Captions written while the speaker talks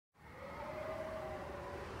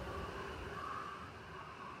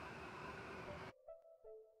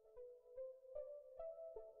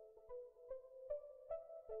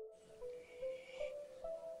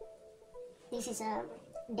This is a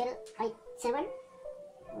DELL i7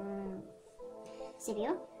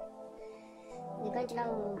 CPU. We're going to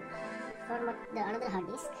now format the another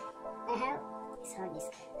hard disk. I have this hard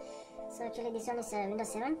disk. So actually this one is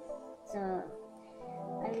Windows 7. So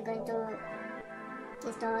I will going to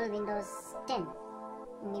install Windows 10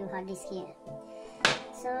 new hard disk here.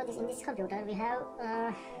 So in this computer we have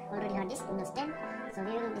already hard disk Windows 10. So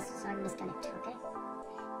we will disconnect. Okay,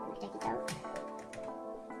 we'll take it out.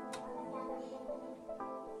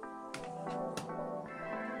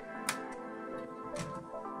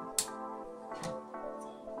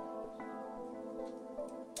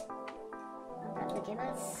 Unplug the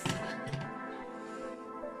cables.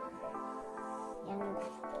 And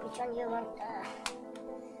which one you want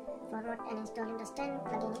format and install Windows 10?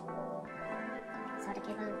 Plug in it. Solder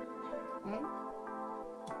cable and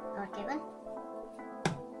power cable.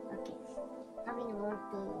 Okay, now we want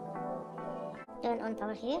to turn on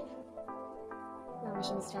power here. Now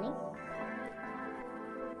machine is running.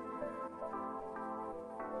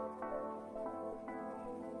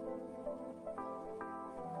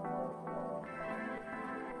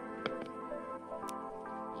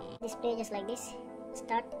 Display just like this.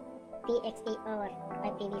 Start PXE over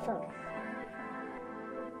IPv4.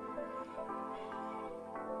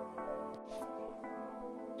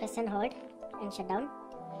 Press and hold and shut down,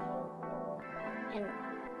 and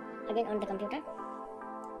again on the computer.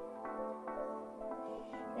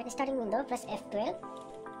 When starting window, press F12,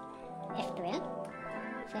 F12,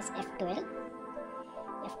 press F12,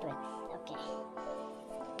 F12. Okay.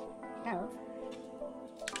 Now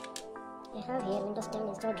you have here Windows 10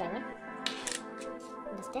 install driver,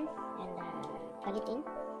 Windows 10, and plug it in.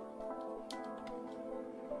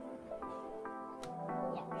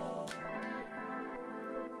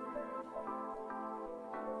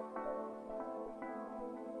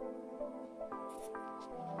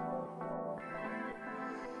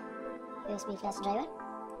 USB flash driver,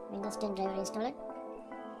 Windows 10 driver installed,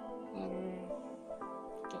 and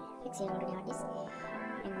okay, fix here already hard disk.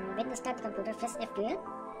 And when you start the computer, press F12,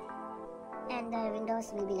 and the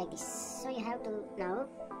Windows will be like this. So you have to now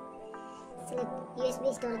select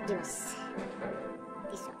USB storage device.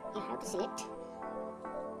 This one you have to select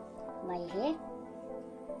by here,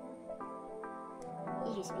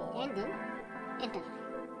 USB, and then enter.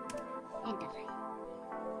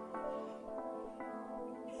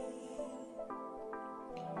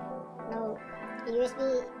 Now USB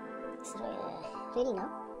is ready now.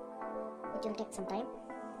 It will take some time.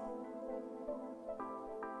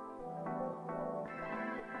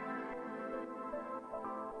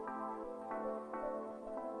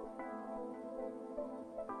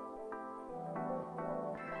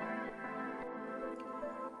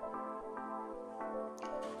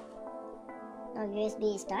 Now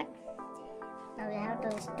USB is start. Now we have to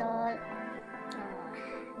install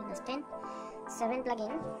Windows 10 7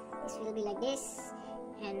 plugin. This will be like this,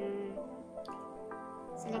 and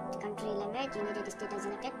select country language, United States as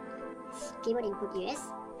selected, keyboard input US,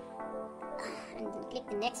 and then click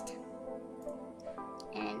the next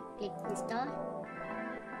and click install.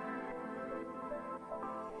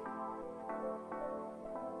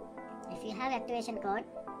 If you have activation code,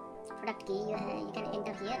 product key, you can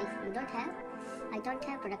enter here. If you don't have, I don't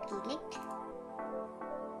have product key, clicked,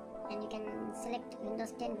 and you can select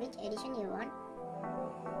Windows 10 which edition you want.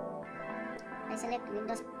 I select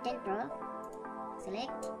Windows 10 Pro,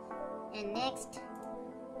 select, and next.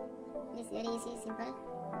 It's very easy, simple.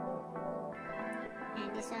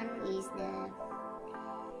 And this one is the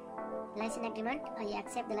license agreement. I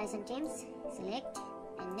accept the license terms, select,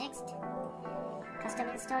 and next. Custom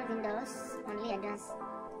install Windows only advanced,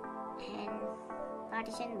 and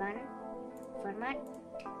partition 1 format,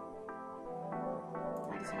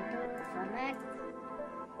 partition 2 format,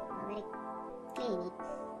 very clean it,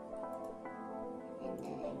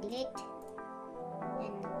 and delete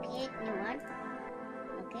and create new one.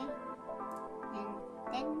 Okay, and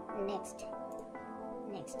then next.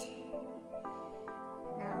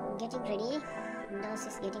 Now getting ready. Windows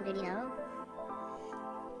is getting ready now.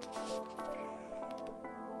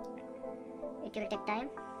 It will take time.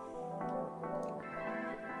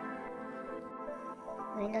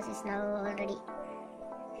 Windows is now already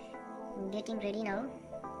getting ready now.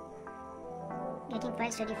 Getting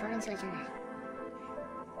files ready for installation.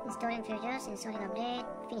 Installing features, installing update,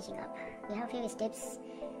 finishing up. We have few steps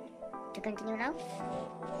to continue now.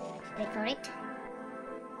 Wait for it.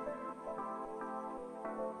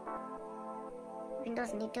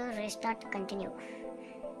 Windows need to restart, continue.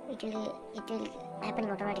 It will happen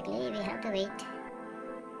automatically. We have to wait.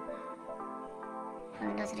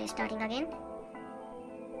 Windows restarting again.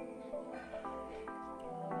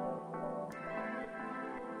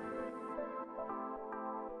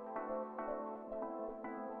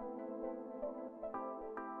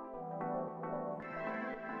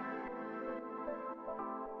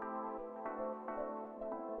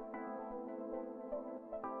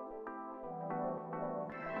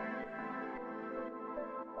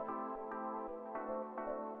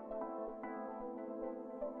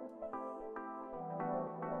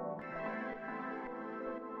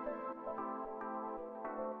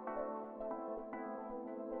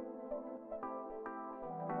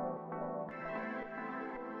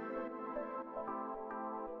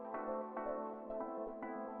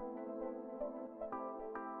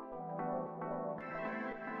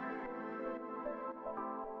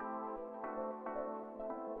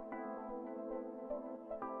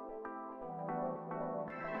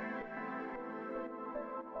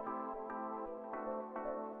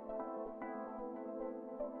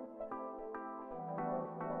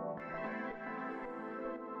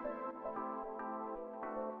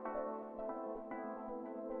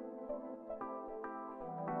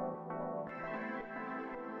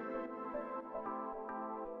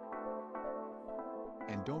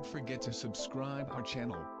 and don't forget to subscribe our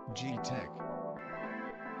channel, G Tech.